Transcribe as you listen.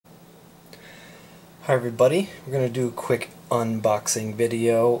Hi everybody, we're going to do a quick unboxing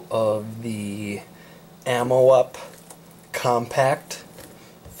video of the Ammo Up Compact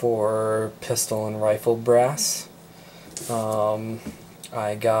for pistol and rifle brass.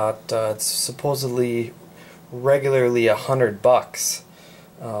 I got, it's supposedly regularly $100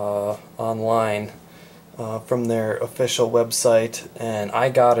 online from their official website, and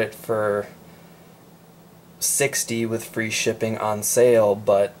I got it for $60 with free shipping on sale,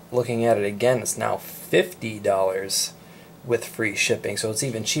 but looking at it again, it's now $50 with free shipping, so it's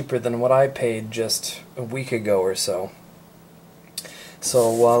even cheaper than what I paid just a week ago or so.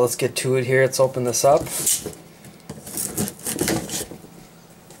 So let's get to it here. Let's open this up.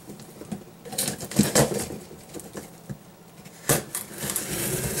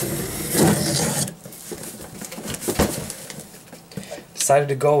 Decided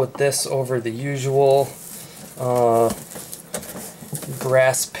to go with this over the usual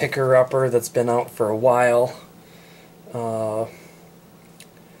brass picker-upper that's been out for a while.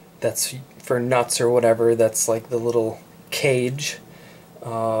 That's for nuts or whatever. That's like the little cage,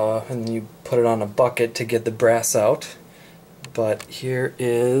 and you put it on a bucket to get the brass out. But here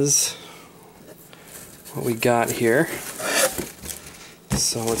is what we got here.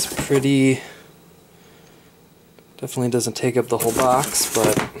 So it's pretty, definitely doesn't take up the whole box,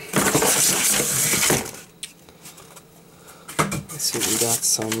 but let's see, we got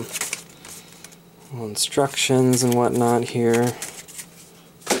some instructions and whatnot here.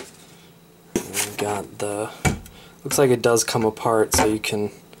 And we got the, looks like it does come apart so you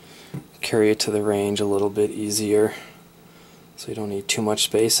can carry it to the range a little bit easier, so you don't need too much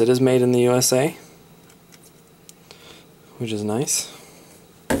space. It is made in the USA, which is nice.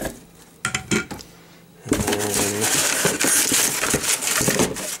 And then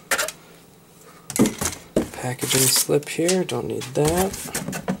packaging slip here, don't need that.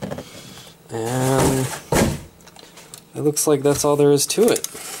 And it looks like that's all there is to it.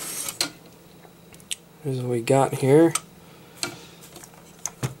 Here's what we got here.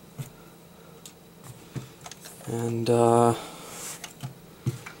 And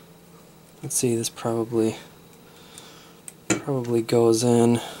let's see, this probably goes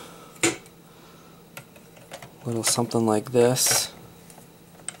in a little something like this.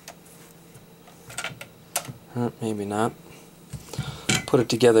 Maybe not. Put it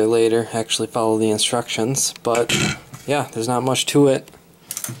together later, actually follow the instructions, but yeah, there's not much to it.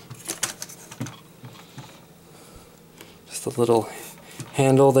 Just a little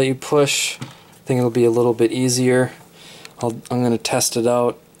handle that you push. I think it'll be a little bit easier. I'm going to test it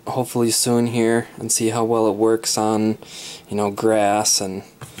out hopefully soon here and see how well it works on, you know, grass and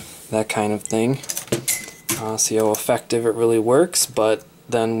that kind of thing. See how effective it really works. But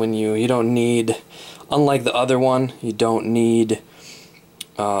then when you don't need, unlike the other one, you don't need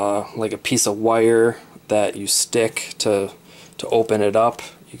like a piece of wire that you stick to open it up.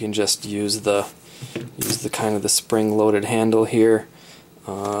 You can just use the kind of the spring-loaded handle here,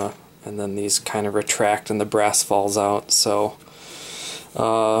 and then these kind of retract and the brass falls out. So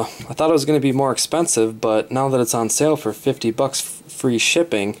I thought it was going to be more expensive, but now that it's on sale for $50 free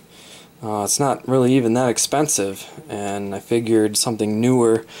shipping, it's not really even that expensive, and I figured something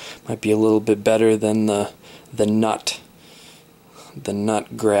newer might be a little bit better than the nut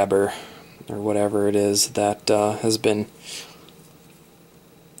grabber or whatever it is that has been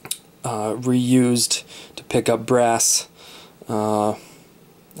reused to pick up brass, and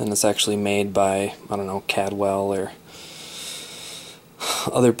it's actually made by, I don't know, Cadwell or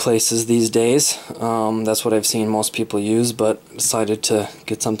other places these days. That's what I've seen most people use, but decided to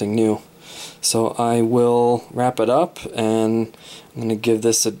get something new. So I will wrap it up, and I'm going to give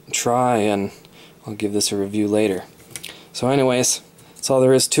this a try, and I'll give this a review later. So anyways, that's all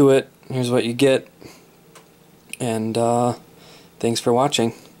there is to it. Here's what you get, and thanks for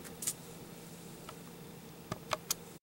watching.